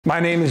My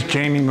name is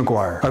Jamie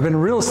McGuire. I've been in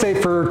real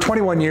estate for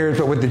 21 years,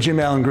 but with the Jim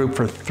Allen Group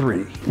for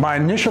 3. My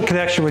initial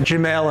connection with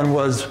Jim Allen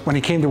was when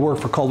he came to work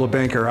for Coldwell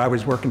Banker. I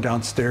was working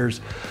downstairs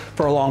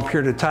for a long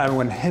period of time.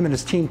 When him and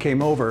his team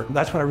came over,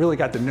 that's when I really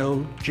got to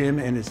know Jim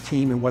and his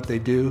team and what they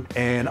do.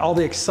 And all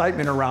the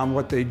excitement around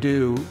what they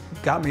do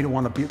got me to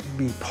want to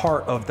be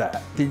part of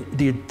that.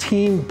 The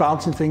team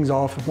bouncing things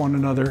off of one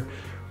another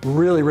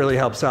really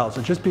helps out.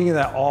 So just being in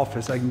that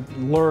office, I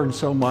can learn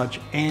so much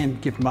and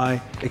give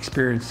my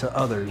experience to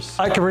others.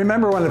 I can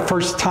remember when the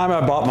first time I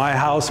bought my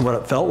house and what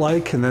it felt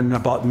like, and then I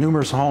bought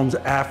numerous homes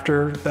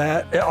after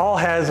that. It all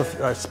has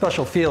a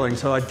special feeling,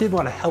 so I did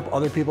want to help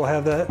other people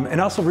have that. And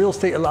also real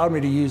estate allowed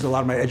me to use a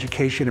lot of my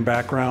education and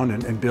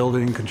background and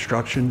building,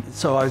 construction.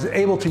 So I was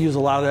able to use a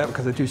lot of that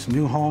because I do some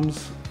new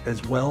homes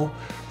as well.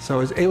 So I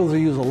was able to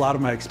use a lot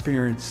of my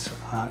experience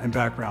and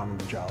background in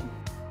the job.